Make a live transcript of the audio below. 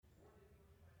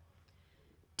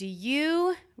Do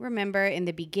you remember in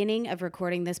the beginning of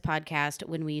recording this podcast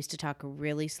when we used to talk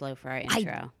really slow for our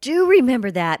intro? I do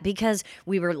remember that because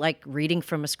we were like reading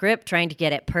from a script, trying to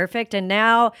get it perfect. And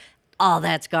now all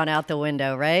that's gone out the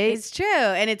window, right? It's true.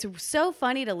 And it's so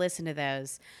funny to listen to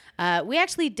those. We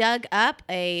actually dug up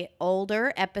a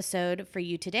older episode for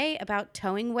you today about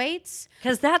towing weights.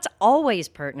 Because that's always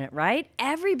pertinent, right?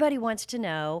 Everybody wants to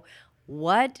know,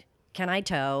 what can I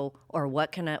tow, or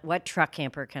what truck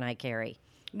camper can I carry?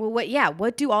 Well,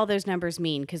 what do all those numbers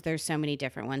mean? Because there's so many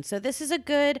different ones. So this is a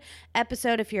good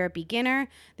episode if you're a beginner.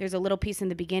 There's a little piece in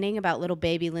the beginning about little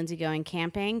baby Lindsay going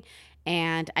camping.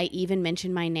 And I even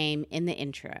mentioned my name in the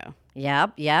intro.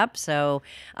 Yep. So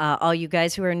all you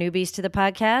guys who are newbies to the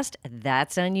podcast,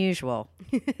 that's unusual.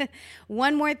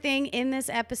 One more thing in this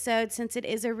episode, since it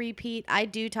is a repeat, I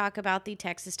do talk about the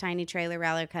Texas Tiny Trailer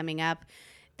Rally coming up.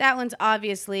 That one's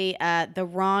obviously the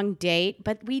wrong date,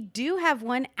 but we do have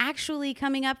one actually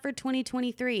coming up for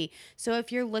 2023. So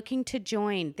if you're looking to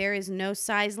join, there is no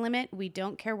size limit. We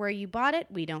don't care where you bought it.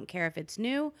 We don't care if it's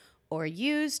new or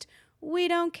used. We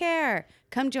don't care.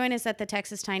 Come join us at the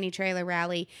Texas Tiny Trailer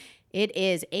Rally. It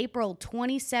is April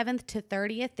 27th to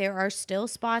 30th. There are still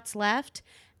spots left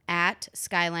at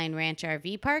Skyline Ranch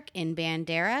RV Park in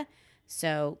Bandera.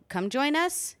 So come join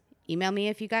us. Email me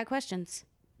if you got questions.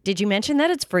 Did you mention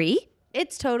that it's free?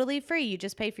 It's totally free. You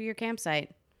just pay for your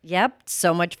campsite. Yep,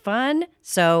 so much fun.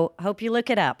 So hope you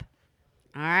look it up.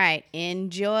 All right.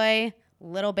 Enjoy,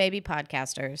 little baby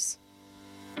podcasters.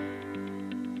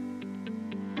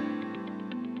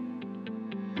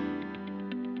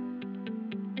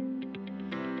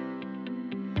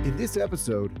 In this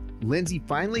episode, Lindsay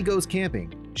finally goes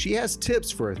camping. She has tips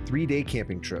for a 3-day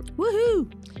camping trip.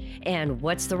 Woohoo! And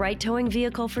what's the right towing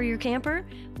vehicle for your camper?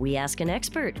 We ask an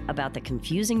expert about the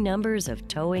confusing numbers of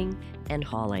towing and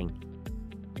hauling.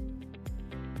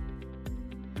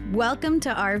 Welcome to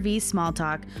RV Small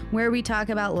Talk, where we talk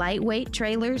about lightweight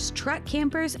trailers, truck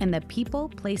campers, and the people,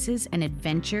 places, and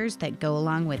adventures that go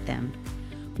along with them.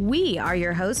 We are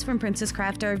your hosts from Princess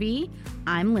Craft RV.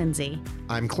 I'm Lindsay.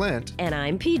 I'm Clint. And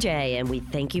I'm PJ, and we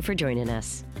thank you for joining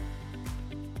us.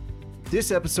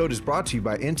 This episode is brought to you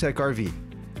by Intech RV.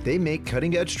 They make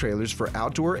cutting-edge trailers for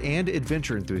outdoor and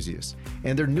adventure enthusiasts,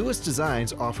 and their newest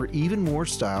designs offer even more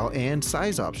style and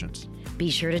size options. Be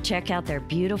sure to check out their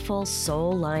beautiful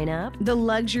Soul lineup, the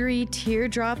luxury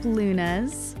teardrop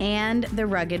Lunas, and the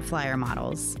rugged flyer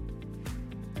models.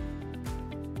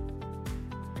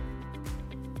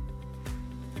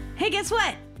 Hey, guess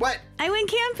what? What? I went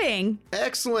camping.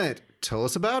 Excellent. Tell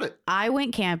us about it. I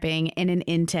went camping in an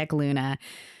Intech Luna.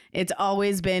 It's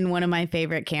always been one of my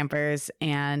favorite campers.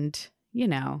 And, you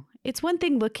know, it's one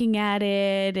thing looking at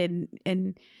it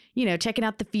and you know, checking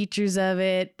out the features of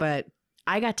it. But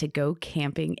I got to go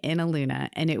camping in a Luna,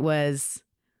 and it was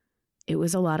a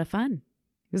lot of fun.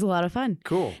 It was a lot of fun.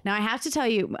 Cool. Now, I have to tell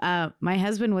you, my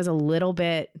husband was a little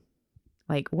bit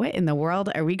like, what in the world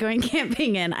are we going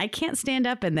camping in? I can't stand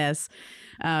up in this.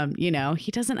 You know,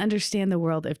 he doesn't understand the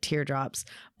world of teardrops,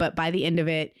 but by the end of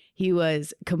it, he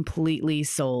was completely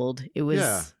sold. It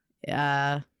was,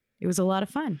 it was a lot of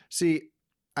fun. See,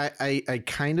 I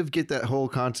kind of get that whole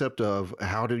concept of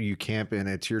how do you camp in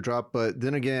a teardrop, but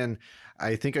then again,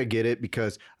 I think I get it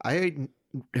because I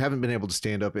haven't been able to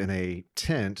stand up in a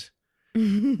tent,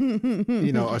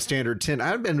 you know, a standard tent. I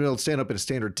haven't been able to stand up in a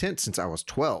standard tent since I was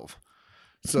 12.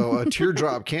 So a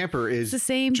teardrop camper is the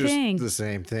same just thing. The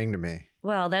same thing to me.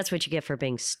 Well, that's what you get for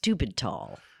being stupid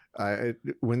tall.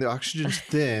 When the oxygen's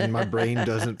thin, my brain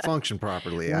doesn't function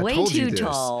properly. I Way told you too this.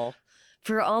 tall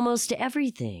for almost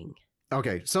everything.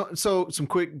 Okay, so some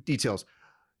quick details.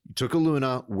 You took a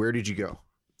Luna. Where did you go?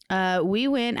 We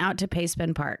went out to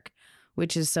Paceman Park,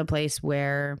 which is a place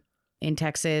where in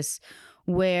Texas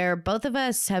where both of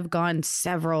us have gone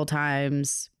several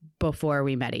times before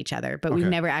we met each other, but we've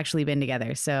never actually been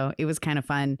together. So it was kind of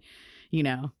fun, you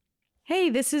know.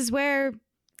 Hey, this is where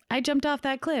I jumped off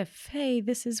that cliff. Hey,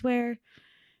 this is where,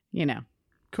 you know.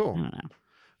 Cool. I don't know.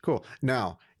 Cool.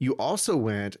 Now, you also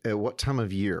went at what time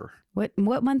of year? What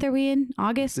month are we in?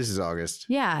 August? This is August.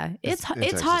 Yeah, it's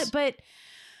Texas. hot, but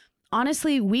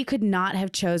honestly, we could not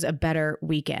have chose a better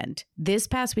weekend. This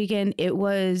past weekend, it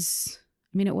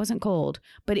wasn't cold,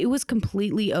 but it was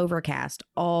completely overcast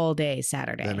all day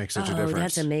Saturday. That makes such a difference.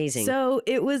 That's amazing. So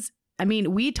it was,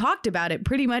 we talked about it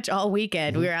pretty much all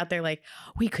weekend. We were out there like,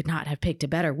 we could not have picked a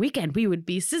better weekend. We would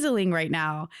be sizzling right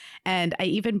now. And I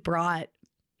even brought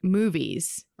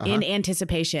movies in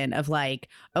anticipation of like,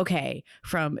 okay,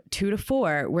 from 2 to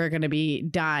 4, we're going to be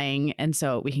dying. And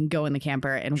so we can go in the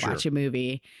camper and watch a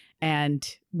movie. And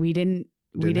we didn't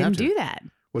do that.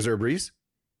 Was there a breeze?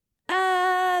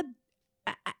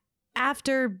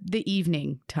 after the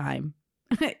evening time.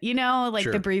 You know, like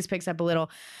Sure. the breeze picks up a little.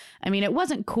 I mean, it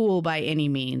wasn't cool by any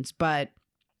means, but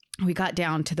we got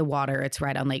down to the water. It's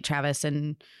right on Lake Travis,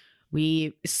 and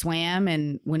we swam.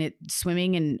 And when it's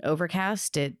swimming in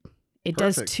overcast, it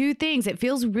does Perfect. two things. It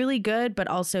feels really good, but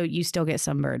also you still get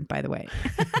sunburned, by the way.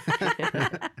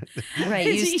 Right,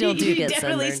 you still do get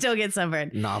definitely sunburned. still get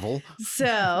sunburned. Novel.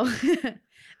 So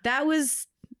that was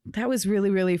really,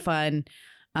 really fun.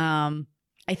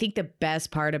 I think the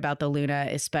best part about the Luna,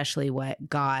 especially what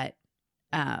got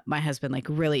my husband like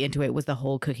really into it, was the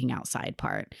whole cooking outside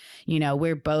part. You know,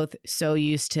 we're both so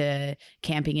used to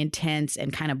camping in tents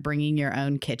and kind of bringing your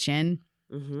own kitchen.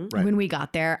 Mm-hmm. Right. When we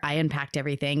got there, I unpacked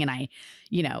everything and I,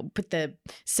 you know, put the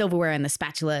silverware and the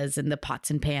spatulas and the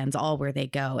pots and pans all where they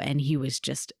go. And he was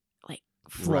just like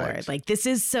floored. Right. Like, this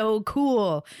is so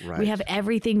cool. Right. We have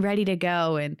everything ready to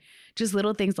go, and just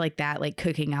little things like that, like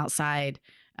cooking outside.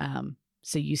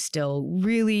 So you still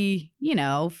really, you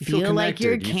know, You feel feel like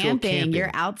you're connected. You feel camping, you're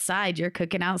camping. outside, you're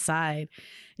cooking outside.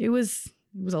 It was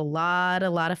a lot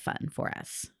of fun for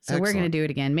us. So we're going to Excellent. do it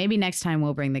again. Maybe next time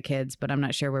we'll bring the kids, but I'm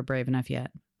not sure we're brave enough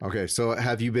yet. Okay, so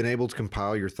have you been able to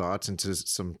compile your thoughts into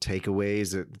some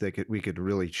takeaways that we could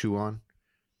really chew on?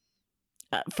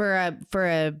 For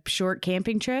a short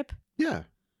camping trip? Yeah.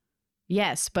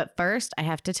 Yes, but first I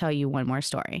have to tell you one more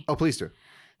story. Oh, please do.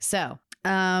 So,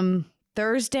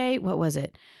 Thursday, what was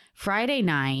it? Friday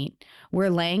night, we're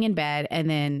laying in bed and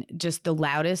then just the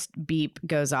loudest beep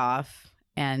goes off.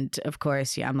 And of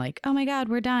course, yeah, I'm like, oh my God,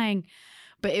 we're dying.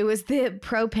 But it was the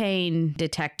propane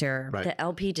detector. Right. The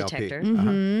LP detector.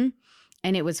 Mhm.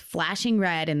 And it was flashing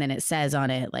red. And then it says on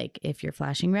it, like, if you're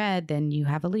flashing red, then you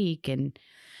have a leak. And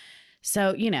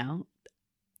so, you know,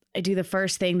 I do the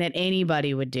first thing that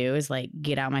anybody would do is like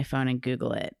get out my phone and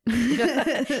Google it.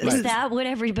 Is that what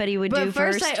everybody would But do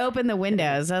first first? I opened the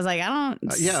windows. I was like, I don't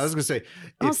Yeah, I was gonna say,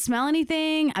 I don't if smell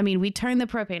anything. I mean, we turned the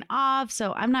propane off,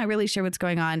 so I'm not really sure what's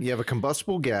going on. you have a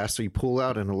combustible gas, so you pull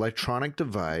out an electronic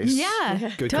device.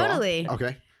 Yeah, Good call. totally.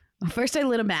 Okay. First I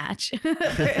lit a match.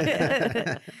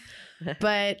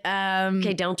 But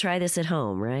Okay, don't try this at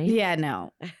home, right? yeah,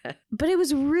 no. But it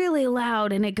was really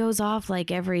loud and it goes off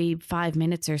like every 5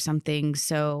 minutes or something.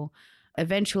 So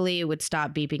eventually it would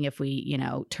stop beeping if we, you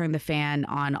know, turned the fan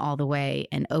on all the way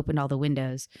and opened all the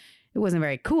windows. It wasn't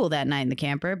very cool that night in the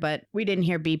camper, but we didn't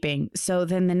hear beeping. So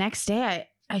then the next day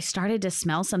I started to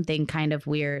smell something kind of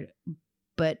weird,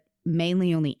 but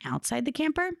mainly only outside the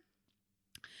camper.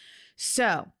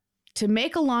 So to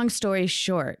make a long story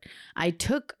short, I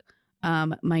took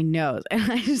my nose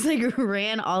and I just like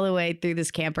ran all the way through this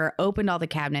camper, opened all the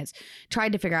cabinets,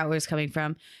 tried to figure out where it was coming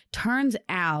from. Turns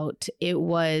out it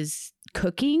was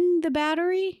cooking the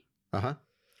battery, Uh-huh.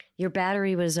 Your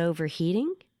battery was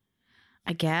overheating.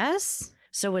 I guess.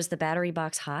 So was the battery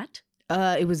box hot?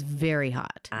 It was very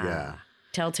hot. Yeah.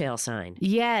 Telltale sign.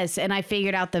 Yes, and I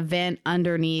figured out the vent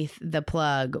underneath the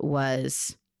plug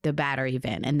was the battery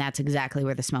vent, and that's exactly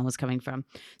where the smell was coming from.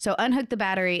 So unhooked the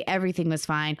battery, everything was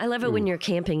fine. I love it when you're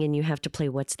camping and you have to play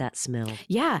What's That Smell?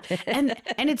 Yeah, and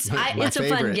it's My It's a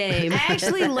fun favorite. game. I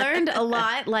actually learned a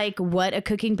lot, like what a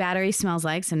cooking battery smells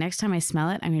like. So next time I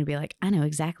smell it, I'm going to be like, I know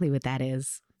exactly what that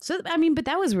is. So, I mean, but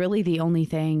that was really the only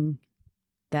thing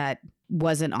that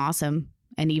wasn't awesome.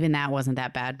 And even that wasn't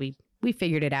that bad. We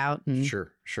figured it out and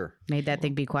Sure. made that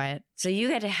thing be quiet. So you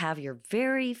had to have your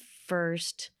very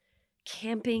first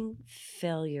camping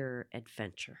failure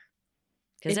adventure.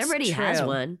 Because It's everybody has true.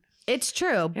 one. It's true,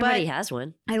 Everybody but has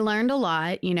one. I learned a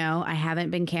lot. You know, I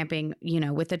haven't been camping, you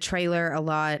know, with a trailer a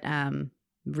lot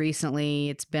recently.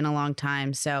 It's been a long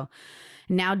time. So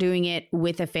now doing it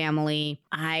with a family,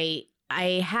 I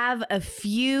have a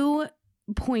few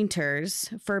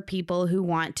pointers for people who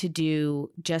want to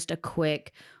do just a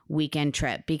quick weekend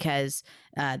trip because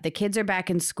the kids are back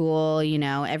in school, you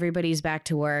know, everybody's back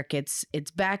to work. It's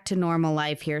back to normal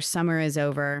life here. Summer is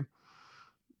over.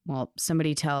 Well,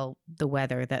 somebody tell the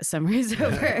weather that summer is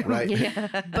over. Right.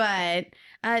 Yeah. But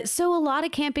so a lot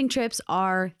of camping trips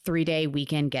are 3-day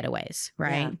weekend getaways,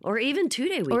 right? Yeah. Or even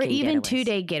 2-day weekend Or even getaways.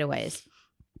 2-day getaways.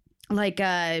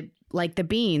 Like the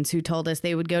Beans who told us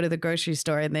they would go to the grocery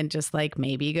store and then just like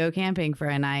maybe go camping for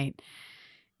a night.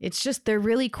 It's just they're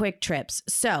really quick trips.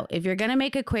 So if you're going to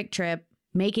make a quick trip,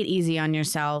 make it easy on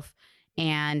yourself.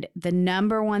 And the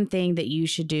number one thing that you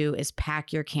should do is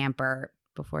pack your camper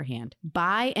beforehand.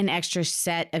 Buy an extra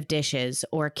set of dishes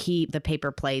or keep the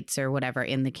paper plates or whatever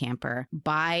in the camper.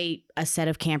 Buy a set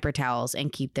of camper towels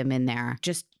and keep them in there.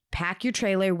 Just pack your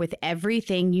trailer with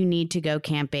everything you need to go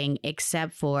camping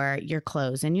except for your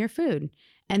clothes and your food.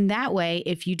 And that way,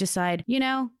 if you decide, you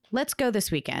know, let's go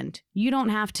this weekend. You don't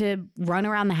have to run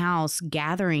around the house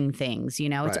gathering things, you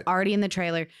know, it's Right. already in the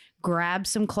trailer. Grab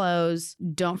some clothes.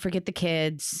 Don't forget the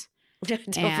kids. Don't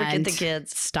forget the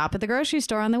kids. Stop at the grocery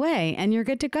store on the way and you're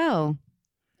good to go.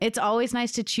 It's always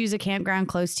nice to choose a campground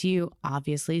close to you,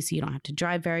 obviously, so you don't have to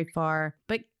drive very far.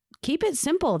 But keep it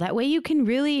simple. That way you can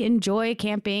really enjoy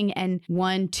camping, and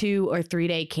 1, 2, or 3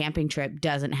 day camping trip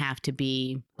doesn't have to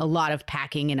be a lot of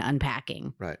packing and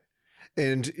unpacking. Right.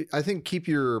 And I think keep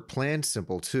your plan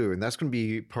simple too. And that's going to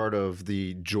be part of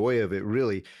the joy of it,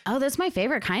 really. Oh, that's my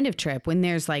favorite kind of trip, when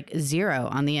there's like 0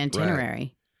 on the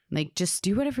itinerary. Like, just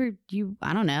do whatever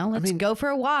I don't know. Let's go for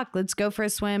a walk. Let's go for a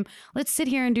swim. Let's sit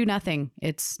here and do nothing.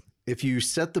 If you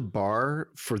set the bar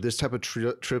for this type of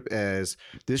trip as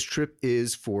this trip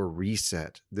is for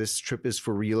reset, this trip is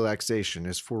for relaxation,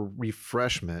 is for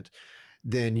refreshment,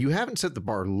 then you haven't set the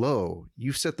bar low.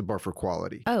 You've set the bar for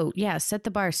quality. Oh, yeah. Set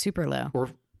the bar super low.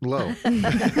 Or low.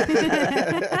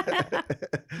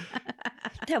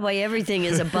 That way everything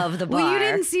is above the bar. Well, you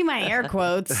didn't see my air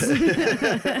quotes.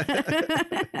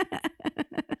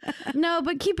 No,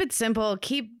 but keep it simple.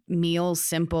 Keep meals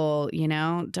simple, you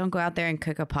know? Don't go out there and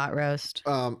cook a pot roast.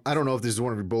 I don't know if this is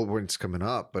one of your bullet points coming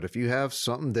up, but if you have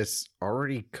something that's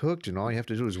already cooked and all you have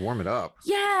to do is warm it up.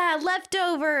 Yeah,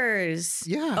 leftovers.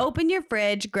 Yeah. Open your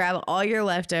fridge, grab all your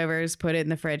leftovers, put it in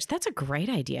the fridge. That's a great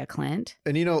idea, Clint.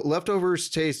 And you know, leftovers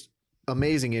taste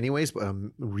amazing anyways, but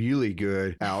really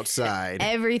good outside.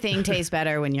 Everything tastes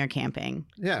better when you're camping.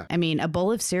 Yeah. I mean, a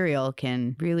bowl of cereal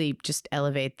can really just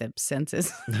elevate the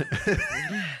senses.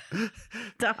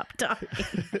 Stop talking.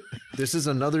 This is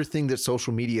another thing that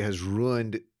social media has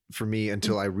ruined for me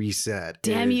until I reset.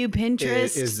 Damn you,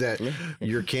 Pinterest. Is that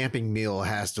your camping meal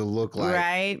has to look like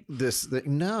right? this?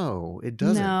 No, it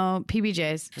doesn't. No,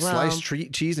 PBJs. Sliced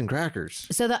cheese and crackers.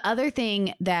 So the other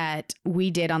thing that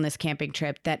we did on this camping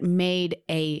trip that made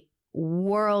a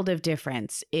world of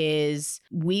difference is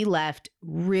we left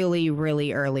really,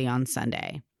 really early on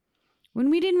Sunday. When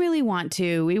we didn't really want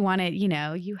to, we wanted, you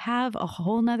know, you have a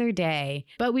whole nother day.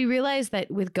 But we realized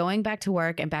that with going back to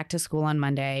work and back to school on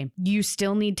Monday, you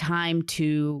still need time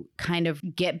to kind of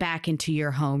get back into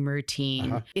your home routine.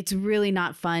 Uh-huh. It's really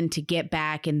not fun to get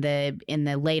back in the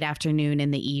late afternoon,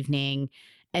 in the evening.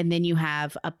 And then you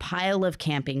have a pile of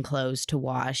camping clothes to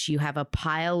wash. You have a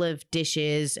pile of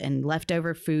dishes and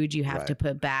leftover food you have to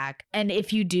put back. And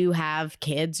if you do have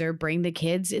kids or bring the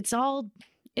kids, it's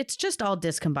just all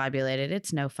discombobulated.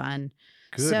 It's no fun.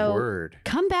 Good word.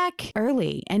 Come back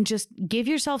early and just give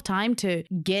yourself time to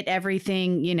get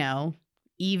everything, you know,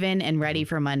 even and ready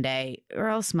for Monday, or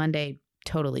else Monday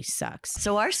totally sucks.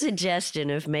 So our suggestion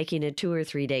of making a 2 or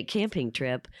 3 day camping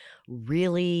trip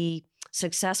really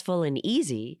successful and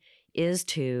easy is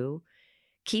to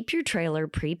keep your trailer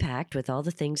pre-packed with all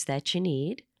the things that you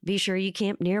need. Be sure you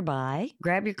camp nearby.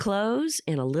 Grab your clothes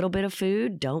and a little bit of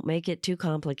food. Don't make it too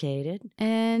complicated.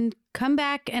 And come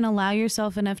back and allow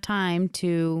yourself enough time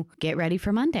to get ready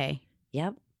for Monday.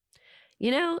 Yep. You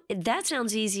know, that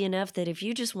sounds easy enough that if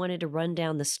you just wanted to run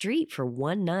down the street for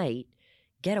one night,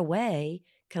 get away,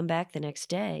 come back the next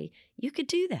day, you could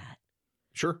do that.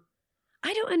 Sure.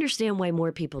 I don't understand why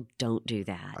more people don't do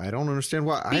that. I don't understand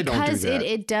why I don't do Because that.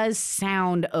 it does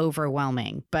sound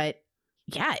overwhelming, but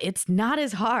yeah, it's not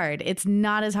as hard. It's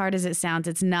not as hard as it sounds.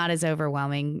 It's not as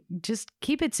overwhelming. Just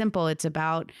keep it simple. It's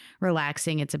about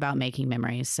relaxing. It's about making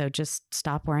memories. So just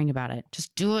stop worrying about it.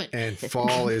 Just do it. And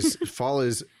fall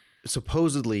is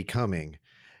supposedly coming.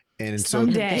 And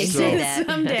Someday. so Say that.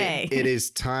 Someday. it is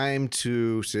time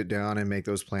to sit down and make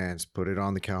those plans. Put it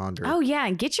on the calendar. Oh, yeah.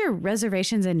 And get your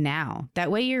reservations in now. That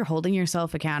way you're holding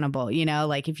yourself accountable. You know,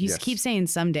 like if you Yes. keep saying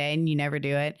someday and you never do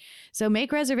it. So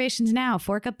make reservations now.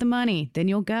 Fork up the money. Then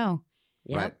you'll go.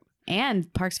 Yep. Right.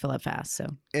 And parks fill up fast. So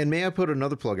And may I put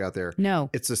another plug out there? no.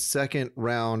 It's the second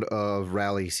round of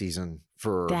rally season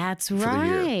for That's for the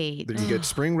year. right. You get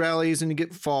spring rallies and you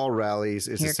get fall rallies.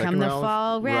 It's Here the second come the round of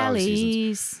fall rally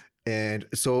seasons. rallies. And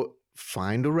so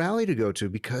find a rally to go to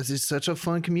because it's such a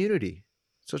fun community.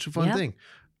 Such a fun Yep. thing.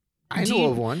 I Do know you-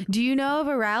 of one. Do you know of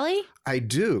a rally? I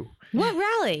do. What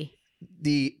rally?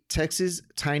 The Texas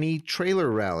Tiny Trailer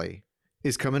Rally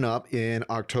is coming up in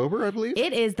October, I believe.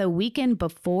 It is the weekend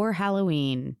before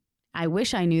Halloween. I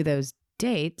wish I knew those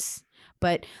dates,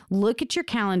 but look at your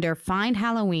calendar, find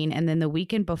Halloween, and then the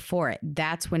weekend before it.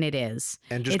 That's when it is.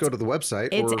 And just it's- go to the website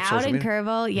It's or out social in media.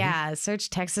 Kerrville. Yeah. Search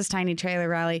Texas Tiny Trailer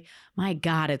Rally. My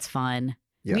God, it's fun.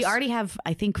 Yes. We already have,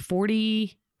 I think,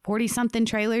 40 something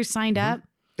trailers signed Mhm. up.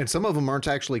 And some of them aren't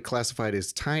actually classified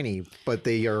as tiny, but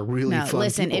they are really No, fun.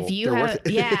 listen, people. if you They're have, worth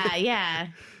it.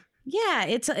 yeah,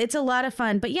 it's a lot of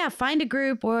fun. But yeah, find a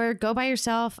group or go by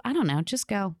yourself. I don't know, just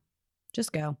go.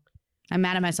 I'm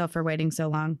mad at myself for waiting so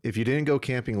long. If you didn't go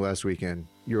camping last weekend,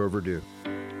 you're overdue.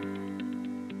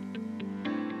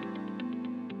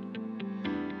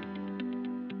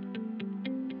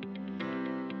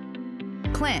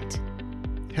 Clint,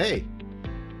 Hey,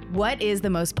 what is the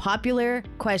most popular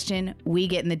question we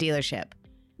get in the dealership?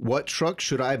 what truck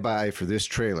should I buy for this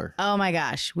trailer? Oh my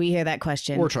gosh, we hear that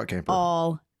question Or truck camper?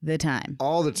 all the time.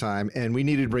 All the time, and we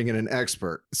needed to bring in an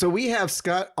expert. So we have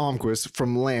Scott Almquist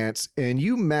from Lance, and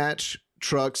you match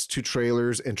trucks to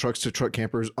trailers and trucks to truck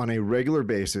campers on a regular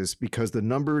basis because the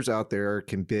numbers out there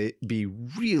can be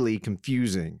really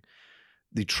confusing.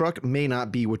 The truck may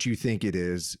not be what you think it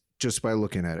is just by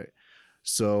looking at it.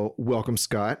 So welcome,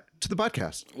 Scott, to the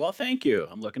podcast. Well, thank you.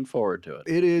 I'm looking forward to it.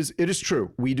 It is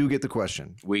true. We do get the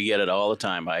question. We get it all the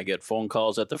time. I get phone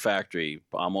calls at the factory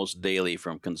almost daily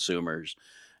from consumers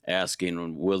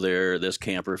asking, will this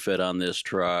camper fit on this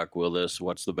truck? What's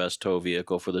the best tow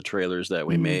vehicle for the trailers that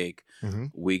we make? Mm-hmm.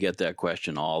 We get that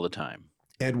question all the time.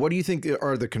 And what do you think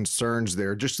are the concerns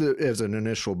there, just as an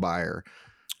initial buyer?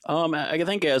 I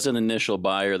think as an initial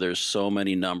buyer, there's so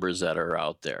many numbers that are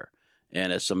out there.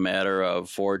 And it's a matter of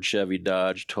Ford, Chevy,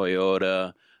 Dodge,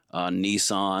 Toyota,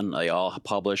 Nissan. They all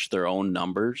publish their own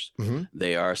numbers. Mm-hmm.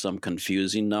 They are some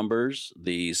confusing numbers.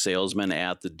 The salesman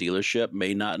at the dealership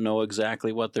may not know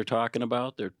exactly what they're talking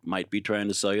about. They might be trying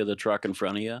to sell you the truck in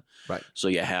front of you. Right. So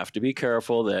you have to be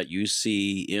careful that you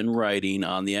see in writing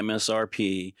on the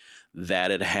MSRP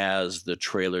that it has the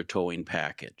trailer towing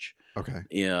package. Okay.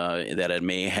 That it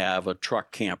may have a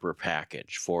truck camper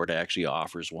package. Ford actually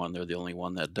offers one. They're the only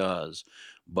one that does.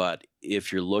 But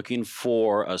if you're looking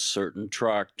for a certain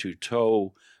truck to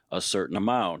tow a certain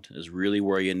amount is really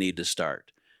where you need to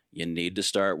start. You need to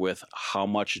start with how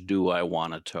much do I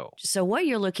want to tow? So what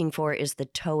you're looking for is the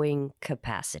towing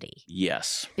capacity.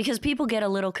 Yes. Because people get a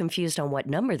little confused on what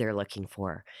number they're looking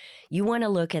for. You want to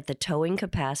look at the towing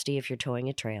capacity if you're towing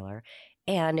a trailer.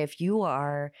 And if you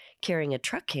are carrying a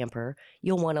truck camper,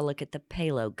 you'll want to look at the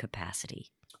payload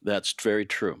capacity. That's very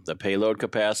true. The payload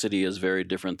capacity is very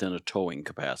different than a towing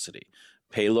capacity.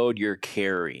 Payload you're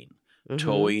carrying. Mhm.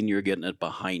 Towing, you're getting it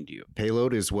behind you.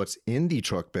 Payload is what's in the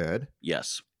truck bed,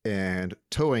 Yes. and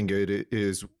towing it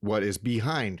is what is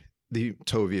behind the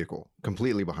tow vehicle,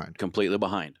 completely behind. Completely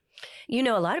behind. You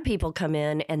know, a lot of people come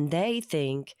in and they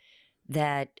think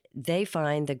that they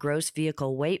find the gross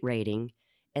vehicle weight rating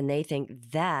and they think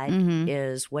that Mhm.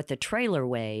 is what the trailer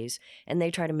weighs, and they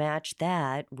try to match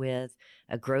that with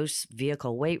a gross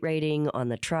vehicle weight rating on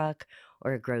the truck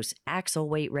or a gross axle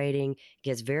weight rating. It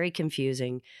gets very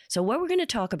confusing. So what we're going to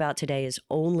talk about today is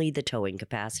only the towing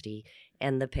capacity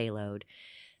and the payload.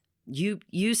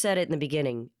 You said it in the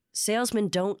beginning. Salesmen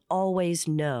don't always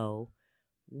know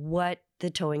what the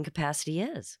towing capacity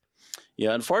is.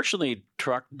 Yeah, unfortunately,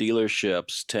 truck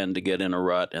dealerships tend to get in a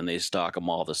rut and they stock them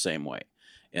all the same way.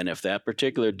 And if that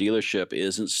particular dealership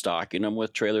isn't stocking them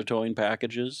with trailer towing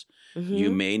packages,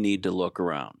 you may need to look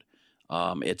around.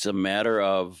 It's a matter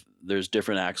of there's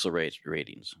different axle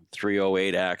ratings.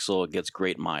 308 axle gets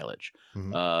great mileage.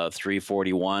 Mhm.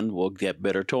 341 will get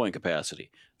better towing capacity.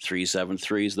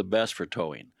 373 is the best for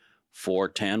towing.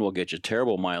 410 will get you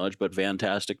terrible mileage, but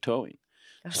fantastic towing.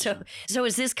 So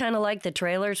is this kind of like the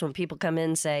trailers when people come in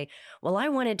and say, well, I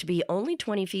want it to be only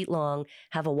 20 feet long,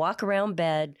 have a walk-around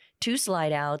bed, 2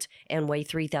 slide-outs, and weigh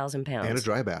 3,000 pounds. And a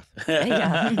dry bath.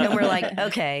 Yeah. And we're like,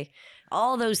 okay,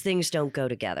 all those things don't go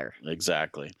together.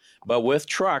 Exactly. But with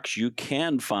trucks, you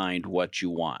can find what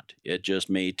you want. It just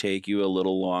may take you a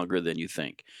little longer than you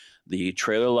think. The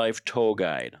Trailer Life Tow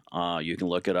Guide, you can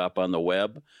look it up on the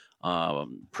web.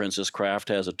 Princess Craft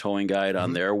has a towing guide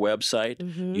on their website.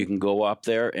 Mhm. You can go up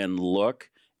there and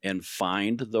look and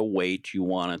find the weight you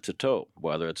want it to tow,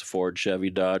 whether it's Ford,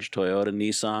 Chevy, Dodge, Toyota,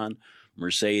 Nissan,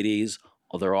 Mercedes,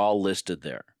 they're all listed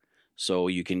there. So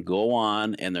you can go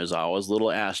on and there's always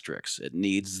little asterisks. It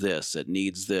needs this, it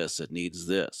needs this, it needs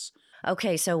this.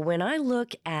 Okay, so when I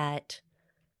look at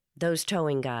those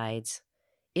towing guides,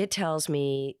 it tells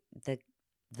me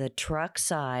the truck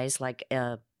size, like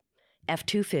a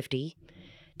F-250,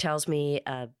 tells me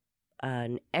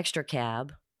an extra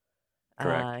cab,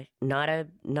 Correct.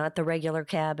 not the regular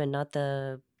cab and not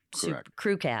the Correct.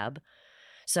 crew cab.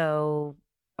 So,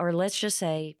 or let's just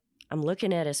say I'm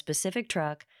looking at a specific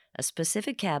truck, a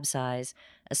specific cab size,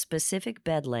 a specific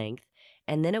bed length,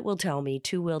 and then it will tell me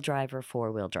 2-wheel drive or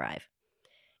 4-wheel drive.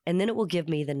 And then it will give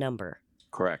me the number.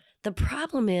 Correct. The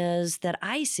problem is that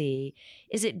I see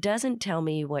is it doesn't tell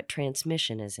me what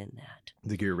transmission is in that.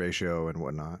 The gear ratio and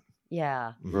whatnot.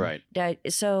 Yeah. Mhm. Right.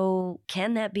 So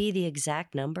can that be the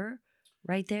exact number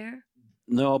right there?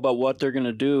 No, but what they're going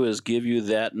to do is give you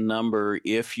that number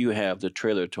if you have the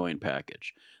trailer towing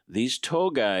package. These tow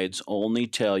guides only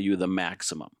tell you the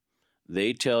maximum.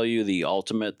 They tell you the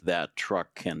ultimate that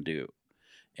truck can do.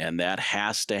 And that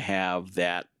has to have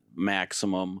that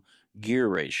maximum gear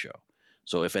ratio.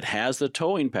 So if it has the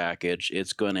towing package,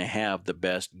 it's going to have the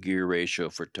best gear ratio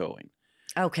for towing.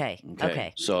 Okay.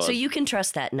 So you can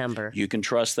trust that number. You can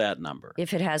trust that number.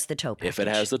 If it has the tow package. If it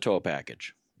has the tow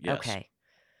package. Yes. Okay.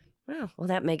 Well,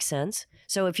 that makes sense.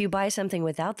 So if you buy something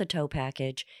without the tow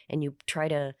package and you try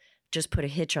to just put a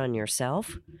hitch on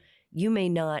yourself, you may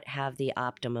not have the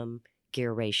optimum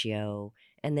gear ratio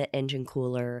and the engine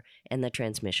cooler and the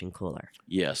transmission cooler.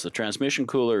 Yes, the transmission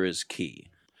cooler is key.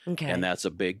 Okay. And that's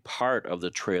a big part of the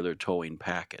trailer towing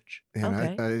package.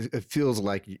 And it feels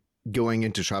like going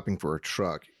into shopping for a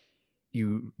truck,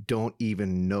 you don't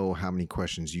even know how many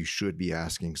questions you should be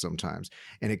asking sometimes.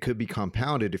 And it could be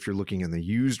compounded if you're looking in the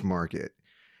used market.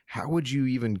 How would you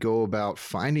even go about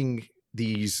finding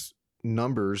these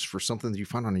numbers for something that you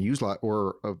find on a used lot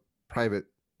or a private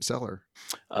seller?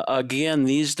 Again,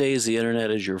 these days, the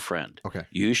internet is your friend. Okay.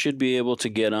 You should be able to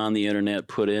get on the internet,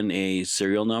 put in a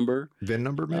serial number. VIN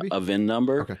number, maybe? A VIN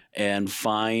number. Okay. And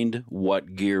find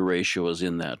what gear ratio is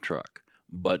in that truck.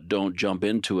 But don't jump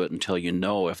into it until you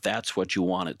know if that's what you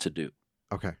want it to do.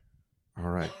 Okay. All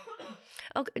right.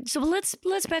 Okay, so let's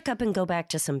back up and go back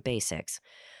to some basics.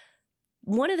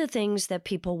 One of the things that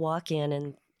people walk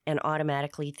in and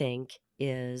automatically think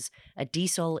is a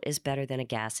diesel is better than a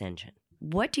gas engine.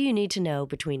 What do you need to know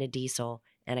between a diesel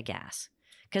and a gas?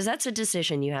 Because that's a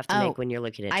decision you have to make when you're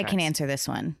looking at trucks. I can answer this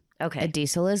one. Okay. A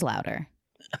diesel is louder.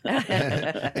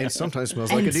 And sometimes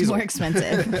smells like a it's diesel. more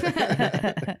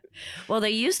expensive. Well, they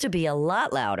used to be a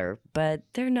lot louder, but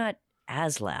they're not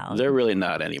as loud. They're really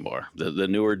not anymore. The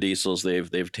newer diesels,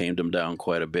 they've tamed them down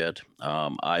quite a bit.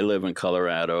 I live in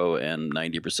Colorado, and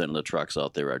 90% of the trucks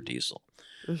out there are diesel.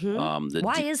 Mm-hmm.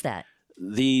 Why is that?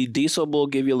 The diesel will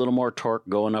give you a little more torque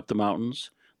going up the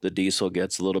mountains. The diesel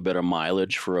gets a little better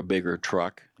mileage for a bigger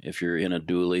truck. If you're in a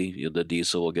dually, the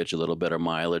diesel will get you a little better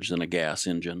mileage than a gas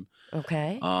engine.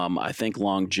 Okay. I think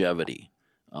longevity.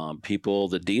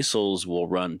 The diesels will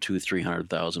run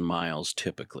 200,000-300,000 miles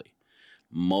typically.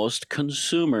 Most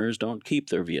consumers don't keep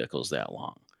their vehicles that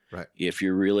long. Right. If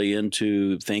you're really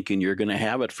into thinking you're going to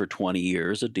have it for 20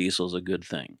 years, a diesel's a good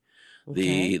thing.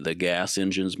 Okay. The gas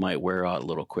engines might wear out a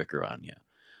little quicker on you.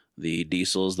 The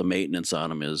diesels, the maintenance on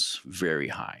them is very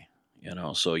high.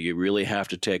 So you really have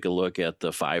to take a look at the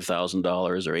 $5,000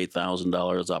 or $8,000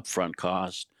 upfront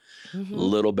cost, a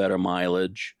little better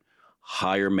mileage,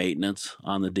 higher maintenance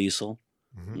on the diesel.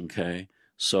 Mm-hmm. Okay.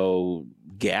 So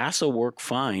gas will work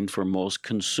fine for most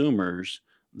consumers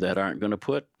that aren't going to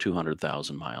put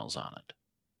 200,000 miles on it.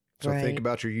 So think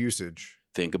about your usage.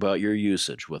 Think about your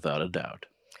usage, without a doubt.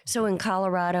 So in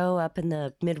Colorado, up in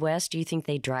the Midwest, do you think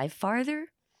they drive farther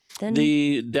than?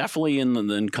 Definitely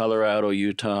in Colorado,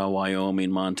 Utah,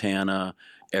 Wyoming, Montana,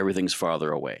 everything's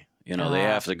farther away. They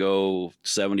have to go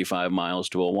 75 miles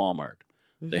to a Walmart.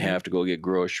 They have to go get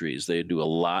groceries. They do a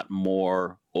lot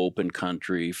more open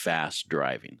country, fast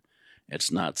driving.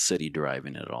 It's not city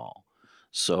driving at all.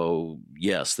 So,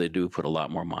 yes, they do put a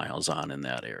lot more miles on in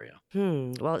that area.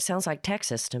 Well, it sounds like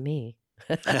Texas to me.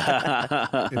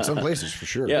 In some places, for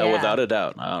sure. Yeah, without a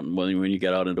doubt. When you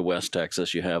get out into West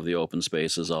Texas, you have the open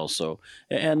spaces also.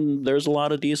 And there's a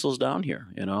lot of diesels down here.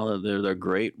 They're a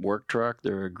great work truck.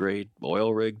 They're a great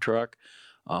oil rig truck.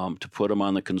 To put them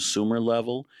on the consumer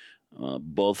level,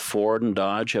 both Ford and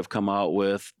Dodge have come out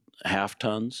with half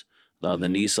tons. The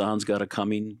Nissan's got a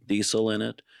Cumming diesel in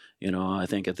it. I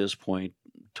think at this point,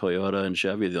 Toyota and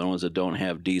Chevy are the only ones that don't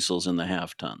have diesels in the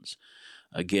half tons.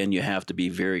 Again, you have to be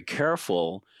very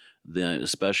careful.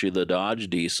 Especially the Dodge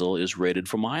diesel is rated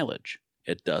for mileage.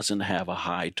 It doesn't have a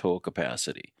high tow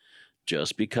capacity.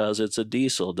 Just because it's a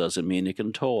diesel doesn't mean it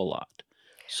can tow a lot.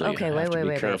 So you have to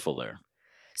be careful there.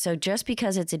 So just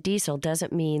because it's a diesel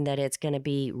doesn't mean that it's going to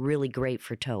be really great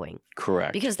for towing.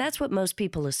 Correct. Because that's what most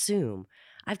people assume.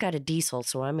 I've got a diesel,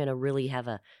 so I'm going to really have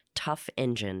a tough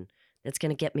engine that's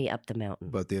going to get me up the mountain.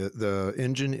 But the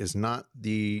engine is not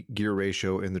the gear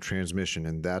ratio in the transmission,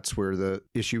 and that's where the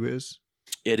issue is?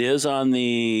 It is on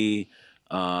the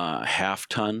half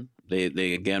ton.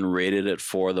 They again rated it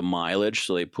for the mileage,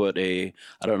 so they put I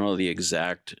don't know the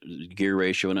exact gear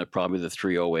ratio in it, probably the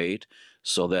 308,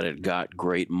 so that it got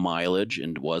great mileage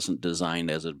and wasn't designed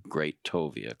as a great tow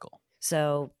vehicle.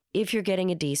 So if you're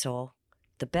getting a diesel,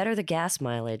 the better the gas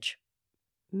mileage,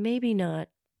 maybe not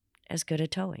as good at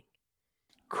towing.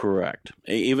 Correct.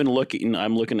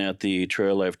 I'm looking at the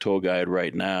Trail Life Tow Guide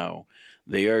right now.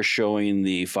 They are showing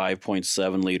the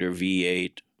 5.7 liter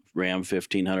V8 Ram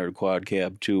 1500 quad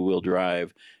cab 2-wheel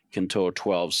drive can tow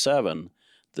 12.7.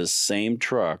 the same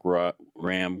truck,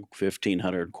 Ram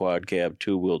 1500 quad cab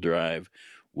 2-wheel drive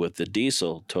with the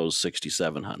diesel, tows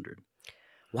 6,700.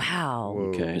 Wow. Whoa.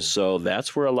 Okay, so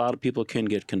that's where a lot of people can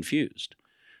get confused.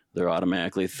 They're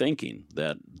automatically thinking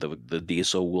that the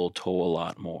diesel will tow a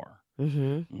lot more.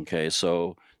 Mm-hmm. Okay,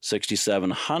 so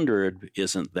 6,700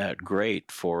 isn't that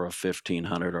great for a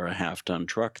 1,500 or a half-ton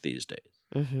truck these days.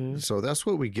 Mm-hmm. So that's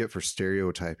what we get for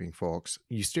stereotyping, folks.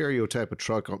 You stereotype a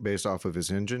truck based off of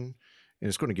his engine, and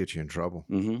it's going to get you in trouble.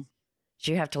 Mm-hmm.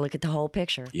 So you have to look at the whole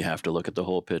picture. You have to look at the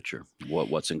whole picture.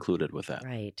 What's included with that?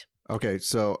 Right. Okay,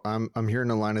 so I'm hearing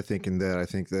a line of thinking that I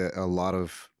think that a lot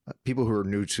of people who are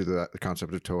new to the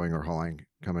concept of towing or hauling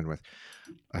come in with.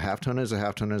 A half ton is a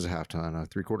half ton is a half ton. A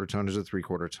 3/4 ton is a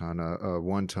 3/4 ton. A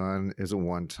 1 ton is a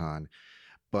 1 ton.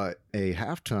 But a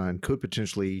half ton could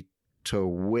potentially tow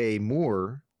way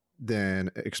more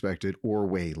than expected or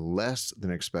way less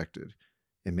than expected,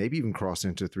 and maybe even cross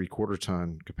into 3/4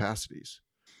 ton capacities.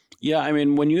 Yeah, I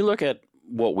mean, when you look at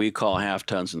what we call half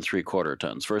tons and 3/4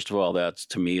 tons, first of all, that's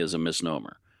to me is a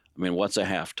misnomer. I mean, what's a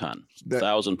half ton?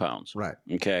 1,000 pounds. Right.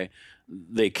 Okay.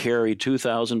 They carry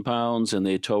 2,000 pounds and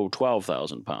they tow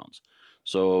 12,000 pounds.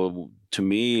 So to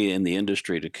me, in the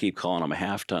industry, to keep calling them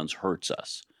half tons hurts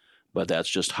us. But that's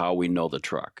just how we know the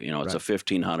truck. You know, it's Right. a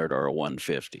 1,500 or a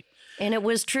 150. And it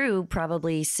was true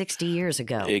probably 60 years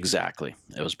ago. Exactly.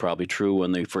 It was probably true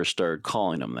when they first started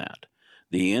calling them that.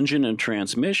 The engine and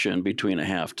transmission between a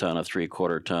half ton, a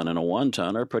 3/4 ton, and a 1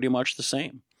 ton are pretty much the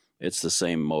same. It's the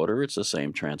same motor. It's the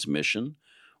same transmission.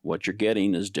 What you're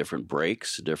getting is different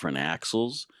brakes, different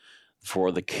axles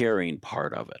for the carrying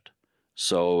part of it.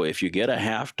 So if you get a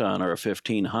half ton or a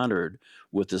 1,500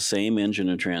 with the same engine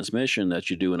and transmission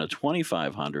that you do in a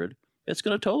 2,500, it's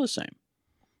going to tow the same.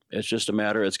 It's just a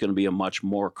matter, it's going to be a much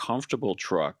more comfortable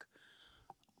truck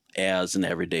as an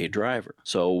everyday driver.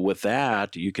 So with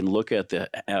that, you can look at the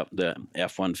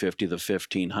F-150, the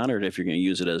 1,500, if you're going to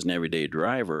use it as an everyday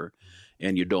driver,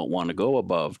 and you don't want to go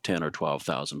above 10 or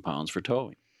 12,000 pounds for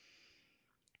towing.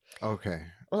 Okay.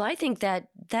 Well, I think that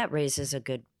raises a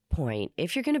good point.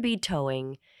 If you're going to be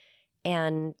towing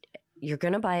and you're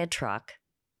going to buy a truck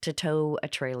to tow a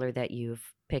trailer that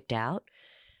you've picked out,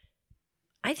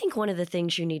 I think one of the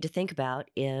things you need to think about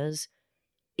is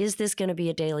this going to be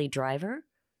a daily driver?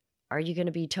 Are you going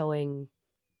to be towing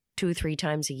 2-3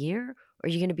 times a year? Or are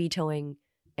you going to be towing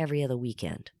every other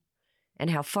weekend? And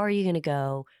how far are you going to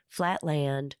go? Flat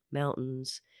land,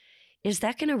 mountains. Is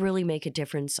that going to really make a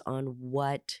difference on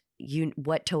what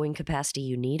towing capacity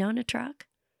you need on a truck?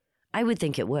 I would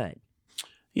think it would.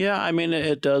 Yeah, I mean,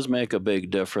 it does make a big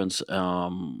difference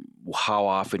how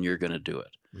often you're going to do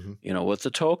it. Mhm. You know, with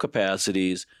the tow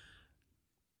capacities,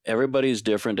 everybody's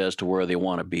different as to where they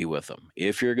want to be with them.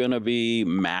 If you're going to be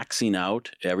maxing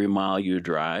out every mile you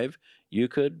drive, you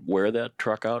could wear that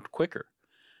truck out quicker.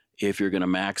 If you're going to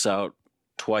max out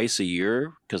twice a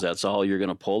year, because that's all you're going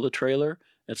to pull the trailer,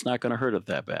 it's not going to hurt it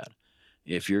that bad.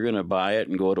 If you're going to buy it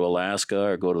and go to Alaska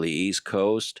or go to the East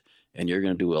Coast, and you're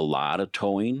going to do a lot of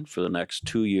towing for the next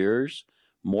 2 years,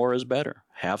 more is better.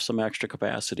 Have some extra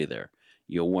capacity there.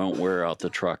 You won't wear out the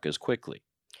truck as quickly.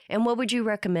 And what would you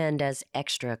recommend as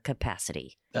extra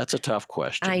capacity? That's a tough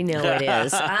question. I know it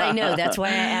is. I know. That's why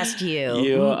I asked you.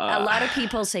 A lot of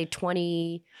people say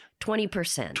 20%.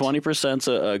 20%'s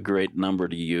a great number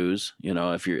to use. You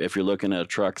know, if you're looking at a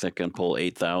truck that can pull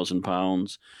 8,000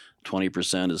 pounds,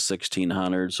 20% is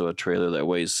 1,600. So a trailer that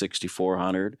weighs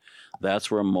 6,400, that's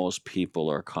where most people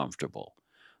are comfortable.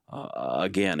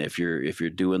 Again, if you're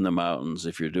doing the mountains,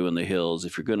 if you're doing the hills,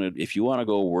 if you want to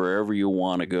go wherever you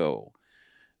want to go,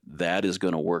 that is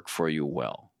going to work for you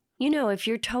well. You know, if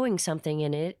you're towing something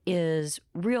and it is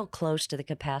real close to the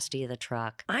capacity of the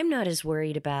truck, I'm not as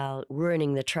worried about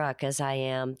ruining the truck as I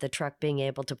am the truck being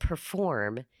able to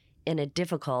perform in a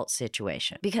difficult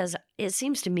situation. Because it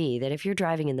seems to me that if you're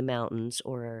driving in the mountains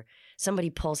or somebody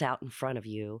pulls out in front of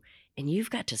you and you've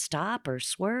got to stop or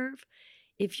swerve,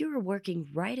 if you're working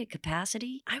right at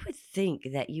capacity, I would think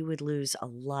that you would lose a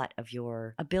lot of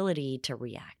your ability to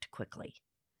react quickly.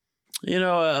 You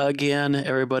know, again,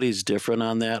 everybody's different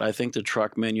on that. I think the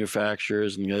truck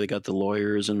manufacturers, and they got the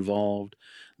lawyers involved,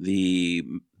 the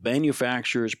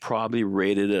manufacturers probably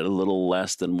rated it a little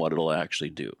less than what it'll actually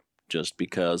do, just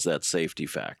because that safety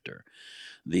factor.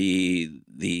 The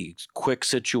quick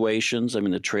situations, I mean,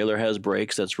 the trailer has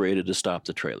brakes that's rated to stop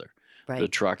the trailer. Right. The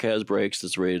truck has brakes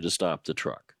that's rated to stop the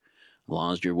truck, as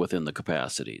long as you're within the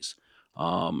capacities.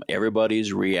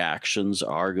 Everybody's reactions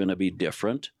are going to be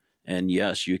different. And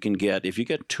yes, if you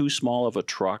get too small of a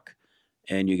truck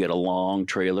and you get a long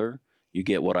trailer, you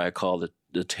get what I call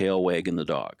the tail wagging the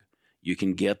dog. You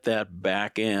can get that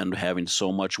back end having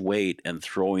so much weight and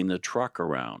throwing the truck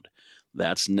around.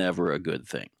 That's never a good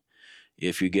thing.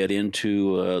 If you get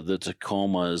into the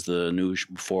Tacomas, the new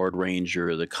Ford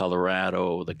Ranger, the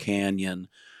Colorado, the Canyon,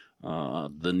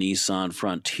 the Nissan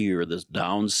Frontier, the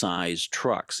downsized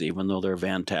trucks, even though they're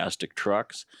fantastic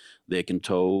trucks, they can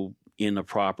tow in a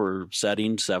proper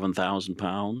setting 7,000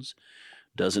 pounds.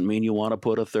 Doesn't mean you want to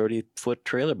put a 30-foot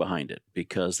trailer behind it,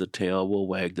 because the tail will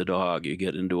wag the dog. You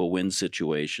get into a wind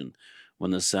situation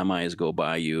when the semis go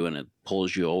by you and it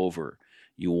pulls you over.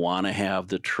 You want to have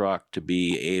the truck to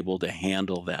be able to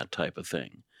handle that type of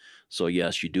thing. So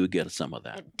yes, you do get some of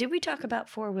that. Did we talk about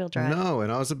four-wheel drive? No,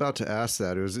 and I was about to ask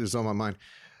that. It was on my mind.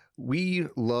 We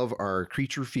love our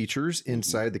creature features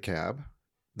inside the cab.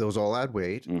 Those all add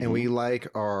weight. And we like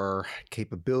our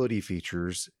capability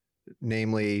features,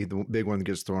 namely the big one that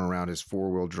gets thrown around is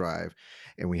four-wheel drive.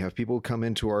 And we have people come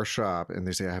into our shop and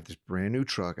they say, I have this brand new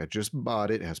truck. I just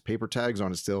bought it. It has paper tags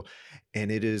on it still. And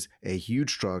it is a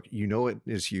huge truck. You know it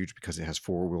is huge because it has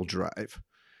four-wheel drive.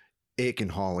 It can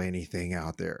haul anything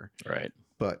out there. Right.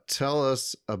 But tell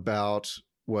us about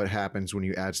what happens when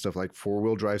you add stuff like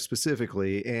four-wheel drive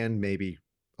specifically, and maybe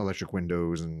electric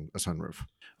windows and a sunroof.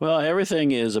 Well,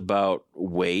 everything is about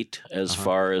weight as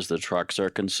far as the trucks are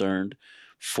concerned.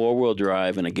 Four-wheel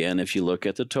drive, and again, if you look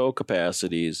at the tow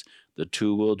capacities, the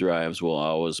two-wheel drives will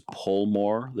always pull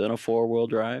more than a four-wheel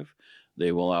drive.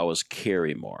 They will always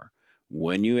carry more.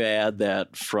 When you add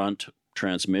that front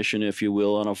transmission, if you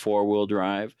will, on a four-wheel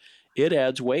drive, it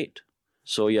adds weight.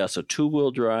 So yes, a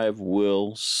two-wheel drive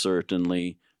will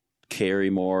certainly carry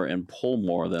more and pull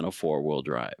more than a four-wheel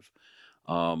drive.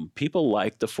 People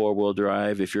like the four-wheel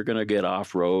drive. If you're going to get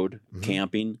off-road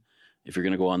camping, if you're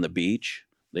going to go on the beach,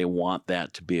 they want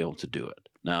that to be able to do it.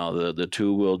 Now, the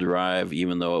two-wheel drive,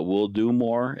 even though it will do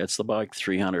more, it's about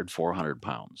 300, 400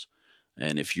 pounds.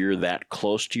 And if you're that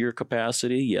close to your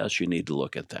capacity, yes, you need to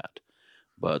look at that.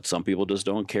 But some people just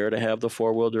don't care to have the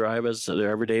four-wheel drive as their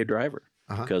everyday driver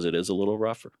because it is a little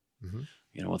rougher,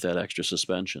 with that extra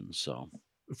suspension. So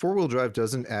four-wheel drive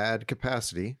doesn't add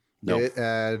capacity. No. It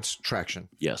adds traction.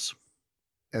 Yes.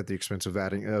 At the expense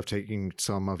of taking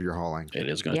some of your hauling. It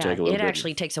is going to take a little bit. It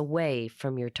actually takes away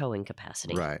from your towing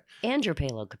capacity. Right. And your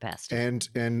payload capacity.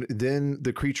 And then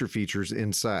the creature features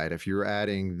inside. If you're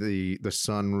adding the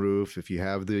sunroof, if you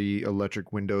have the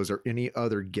electric windows or any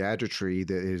other gadgetry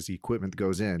that is equipment that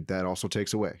goes in, that also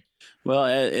takes away. Well,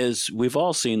 as we've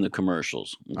all seen the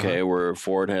commercials, where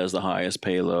Ford has the highest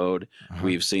payload.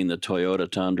 We've seen the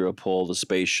Toyota Tundra pull the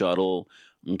space shuttle.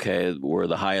 Where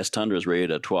the highest Tundra is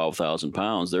rated at 12,000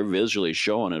 pounds, they're visually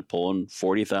showing it pulling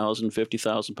 40,000,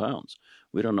 50,000 pounds.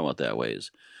 We don't know what that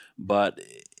weighs. But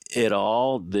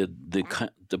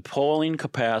the pulling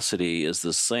capacity is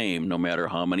the same no matter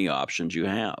how many options you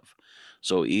have.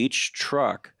 So each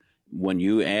truck, when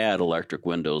you add electric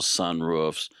windows,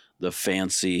 sunroofs, the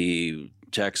fancy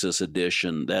Texas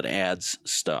edition, that adds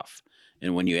stuff.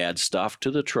 And when you add stuff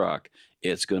to the truck,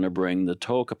 it's going to bring the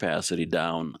tow capacity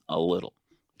down a little,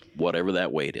 whatever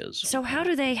that weight is. So how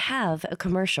do they have a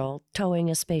commercial towing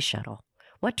a space shuttle?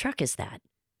 What truck is that?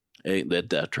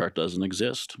 That truck doesn't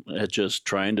exist. It's just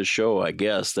trying to show, I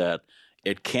guess, that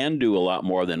it can do a lot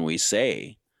more than we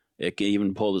say. It can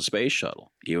even pull the space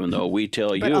shuttle, even though we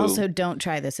tell you. But also don't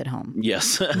try this at home.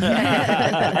 Yes.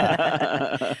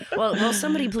 Well,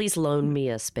 somebody please loan me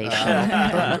a space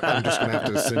shuttle. I'm just going to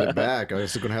have to send it back. I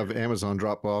was going to have Amazon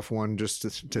drop off one just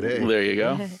today. There you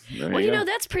go. Well, you know,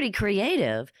 that's pretty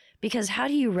creative, because how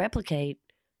do you replicate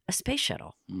a space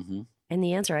shuttle? And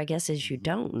the answer, I guess, is you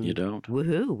don't. You don't.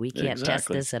 Woohoo, we can't test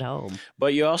Exactly. this at home.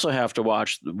 But you also have to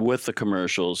watch with the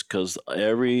commercials, because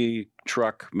every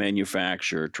truck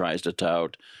manufacturer tries to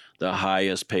tout the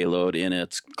highest payload in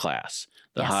its class,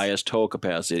 the Yes. highest tow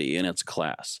capacity in its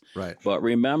class. Right. But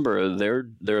remember,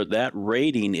 that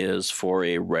rating is for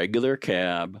a regular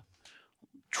cab,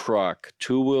 truck,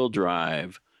 two-wheel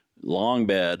drive, long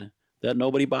bed that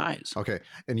nobody buys. Okay.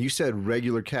 And you said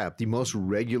regular cab. The most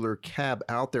regular cab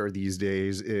out there these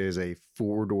days is a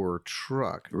four-door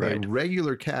truck. Right. A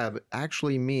regular cab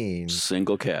actually means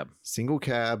Single cab. single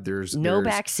cab. There's No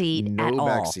back seat no at back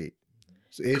all. seat.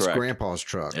 So it's Correct. grandpa's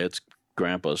truck. It's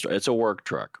grandpa's truck. It's a work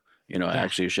truck. Yeah.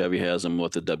 Actually, Chevy has them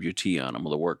with the WT on them,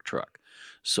 with a work truck.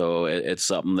 So it's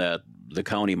something that the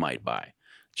county might buy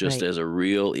just Right. as a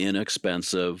real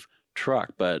inexpensive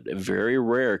truck. But very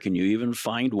rare can you even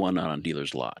find one on a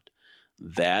dealer's lot.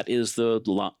 That is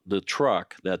the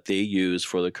truck that they use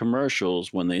for the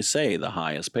commercials when they say the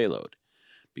highest payload,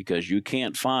 because you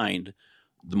can't find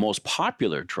the most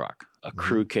popular truck, a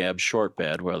crew cab short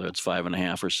bed, whether it's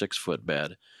 5.5 or 6 foot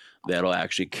bed. that'll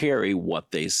actually carry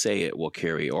what they say it will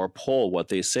carry or pull what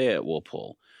they say it will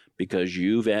pull because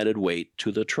you've added weight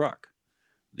to the truck.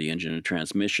 The engine and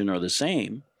transmission are the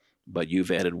same, but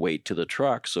you've added weight to the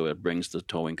truck, so it brings the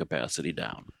towing capacity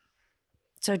down.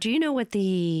 So do you know what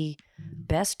the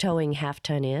best towing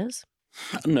half-ton is?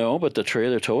 No, but the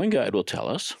trailer towing guide will tell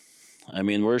us. I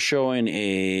mean, we're showing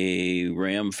a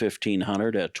Ram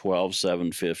 1500 at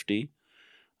 12,750.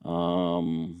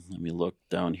 Let me look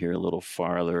down here a little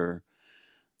farther.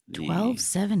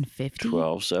 12,750?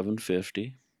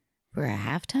 12,750. For a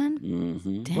half ton?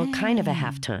 Mm-hmm. What kind of a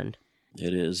half-ton?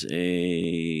 It is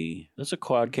that's a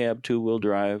quad cab 2-wheel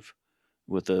drive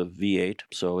with a V8,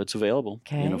 so it's available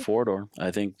in a 4-door.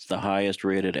 I think the highest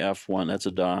rated F1, that's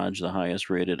a Dodge, the highest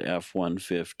rated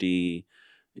F-150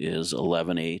 is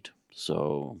 11.8.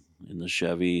 So in the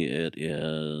Chevy, it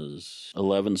is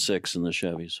 11.6 in the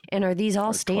Chevys. And are these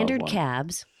all Or standard 12.1.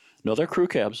 cabs? No, they're crew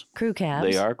cabs. Crew cabs?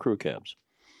 They are crew cabs.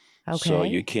 Okay. So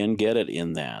you can get it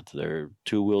in that. They're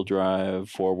 2-wheel drive,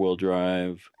 4-wheel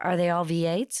drive. Are they all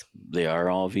V8s? They are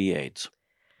all V8s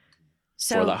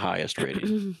for the highest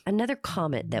rating. Another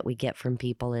comment that we get from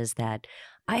people is that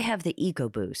I have the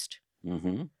EcoBoost.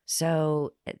 Mm-hmm.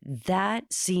 So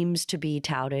that seems to be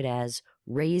touted as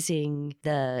raising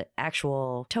the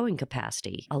actual towing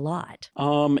capacity a lot.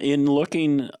 In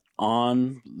looking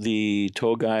on the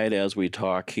tow guide as we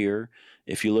talk here,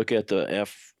 if you look at the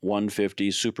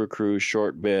F-150 Super Cruise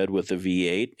short bed with the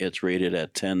V8, it's rated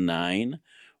at 10.9.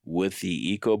 With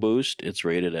the EcoBoost, it's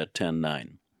rated at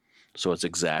 10.9. So it's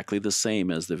exactly the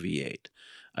same as the V8.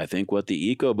 I think what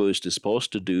the EcoBoost is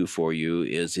supposed to do for you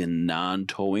is in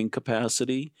non-towing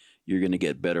capacity, you're going to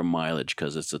get better mileage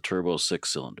because it's a turbo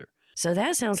 6-cylinder. So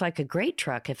that sounds like a great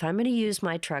truck. If I'm going to use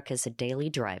my truck as a daily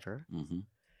driver,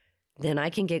 then I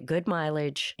can get good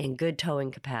mileage and good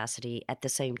towing capacity at the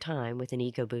same time with an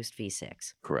EcoBoost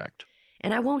V6. Correct.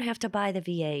 And I won't have to buy the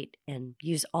V8 and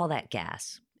use all that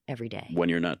gas every day. When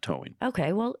you're not towing.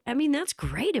 Okay, well, I mean, that's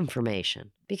great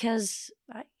information because,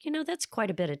 that's quite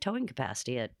a bit of towing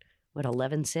capacity at,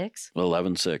 11.6?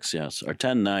 11.6, yes. Or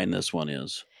 10.9 this one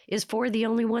is. Is Ford the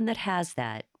only one that has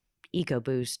that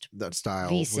EcoBoost? That style.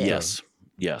 V6.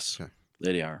 Yes. Okay.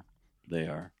 They are.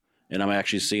 And I'm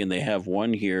actually seeing they have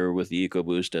one here with the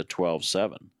EcoBoost at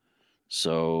 12.7.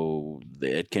 So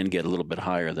it can get a little bit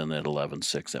higher than that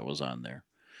 11.6 that was on there.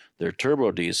 Their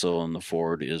turbo diesel in the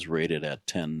Ford is rated at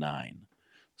 10.9.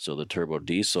 So the turbo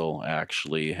diesel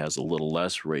actually has a little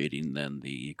less rating than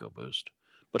the EcoBoost,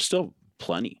 but still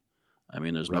plenty. I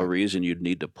mean, there's no reason you'd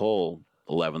need to pull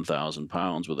 11,000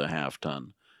 pounds with a half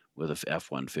ton with a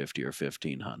F-150 or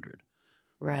 1,500.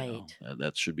 Right.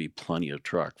 That should be plenty of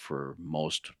truck for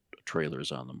most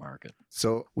trailers on the market.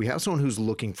 So we have someone who's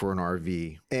looking for an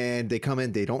RV and they come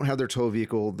in, they don't have their tow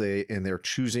vehicle, they're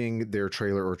choosing their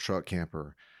trailer or truck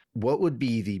camper. What would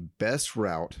be the best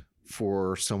route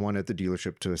for someone at the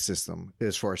dealership to assist them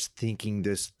as far as thinking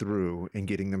this through and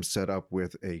getting them set up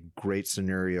with a great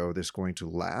scenario that's going to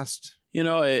last?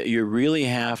 You really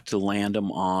have to land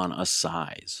them on a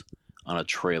size, on a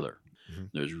trailer.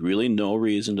 There's really no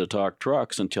reason to talk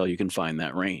trucks until you can find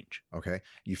that range. Okay.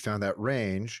 You found that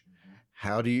range.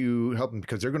 How do you help them?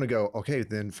 Because they're going to go, okay,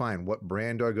 then fine. What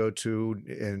brand do I go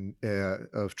to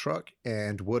of truck?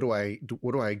 And what do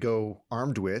I go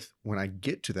armed with when I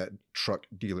get to that truck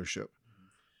dealership?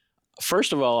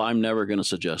 First of all, I'm never going to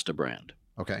suggest a brand.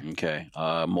 Okay.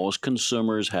 Most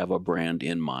consumers have a brand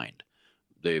in mind.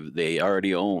 They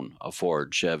already own a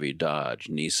Ford, Chevy, Dodge,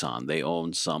 Nissan. They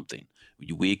own something.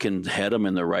 We can head them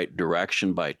in the right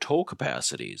direction by tow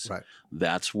capacities. Right.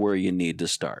 That's where you need to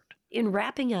start. In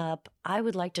wrapping up, I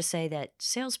would like to say that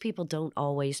salespeople don't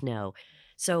always know.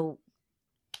 So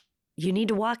you need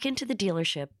to walk into the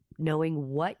dealership knowing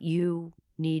what you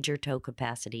need your tow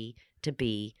capacity to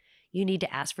be. You need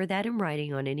to ask for that in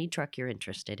writing on any truck you're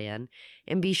interested in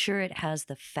and be sure it has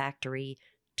the factory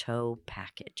tow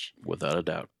package. Without a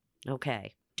doubt.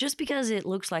 Okay. Just because it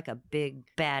looks like a big,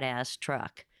 badass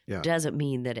truck doesn't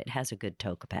mean that it has a good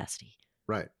tow capacity.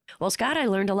 Right. Well, Scott, I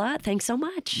learned a lot. Thanks so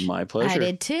much. My pleasure. I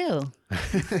did too.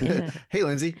 Hey,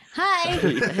 Lindsay. Hi.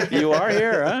 You are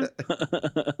here, huh?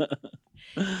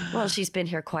 Well, she's been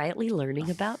here quietly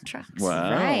learning about trucks.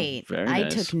 Wow. Right. Very I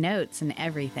nice. took notes and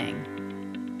everything.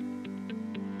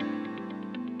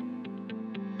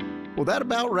 Well, that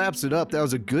about wraps it up. That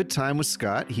was a good time with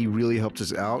Scott. He really helped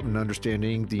us out in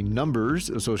understanding the numbers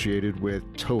associated with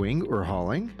towing or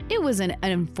hauling. It was an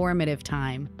informative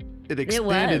time. It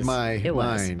expanded my It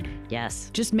was. mind.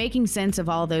 Yes. Just making sense of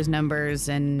all those numbers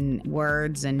and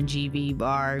words and GV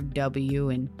bar W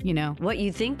and, What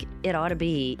you think it ought to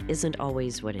be isn't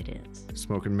always what it is.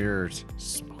 Smoke and mirrors.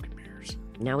 Smoke and mirrors.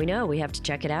 Now we know we have to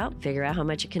check it out, figure out how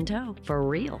much it can tow for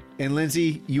real. And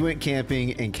Lindsay, you went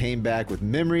camping and came back with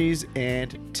memories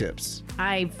and tips.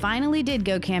 I finally did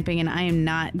go camping, and I am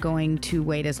not going to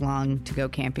wait as long to go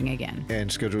camping again.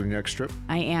 And schedule your next trip?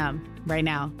 I am right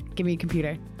now. Give me a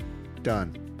computer.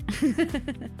 Done.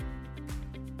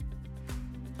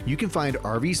 You can find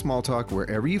RV Small Talk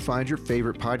wherever you find your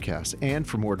favorite podcasts. And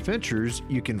for more adventures,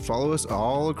 you can follow us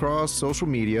all across social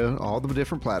media, all the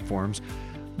different platforms,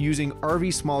 using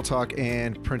RV Small Talk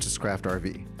and Princess Craft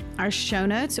RV. Our show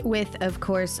notes with, of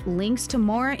course, links to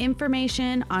more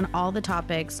information on all the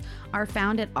topics are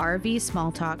found at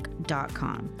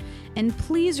rvsmalltalk.com. And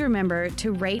please remember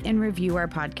to rate and review our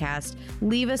podcast.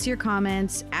 Leave us your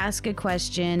comments, ask a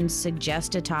question,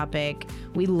 suggest a topic.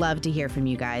 We love to hear from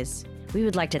you guys. We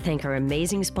would like to thank our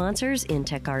amazing sponsors,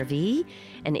 Intech RV.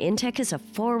 And Intech is a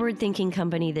forward-thinking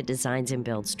company that designs and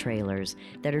builds trailers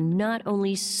that are not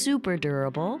only super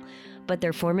durable, but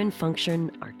their form and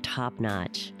function are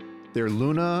top-notch. Their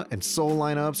Luna and Soul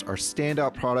lineups are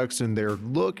standout products in their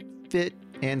look, fit,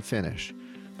 and finish.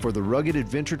 For the rugged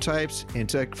adventure types,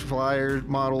 Intech Flyer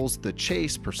models, the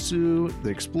Chase, Pursue, the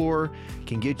Explorer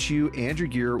can get you and your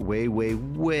gear way, way,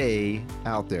 way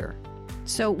out there.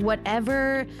 So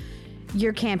whatever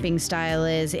your camping style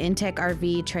is, Intech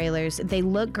RV trailers, they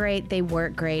look great, they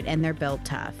work great, and they're built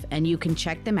tough. And you can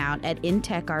check them out at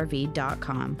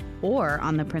intechrv.com or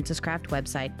on the Princess Craft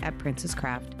website at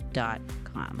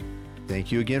princesscraft.com.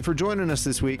 Thank you again for joining us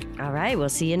this week. All right, we'll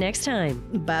see you next time.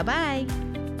 Bye-bye.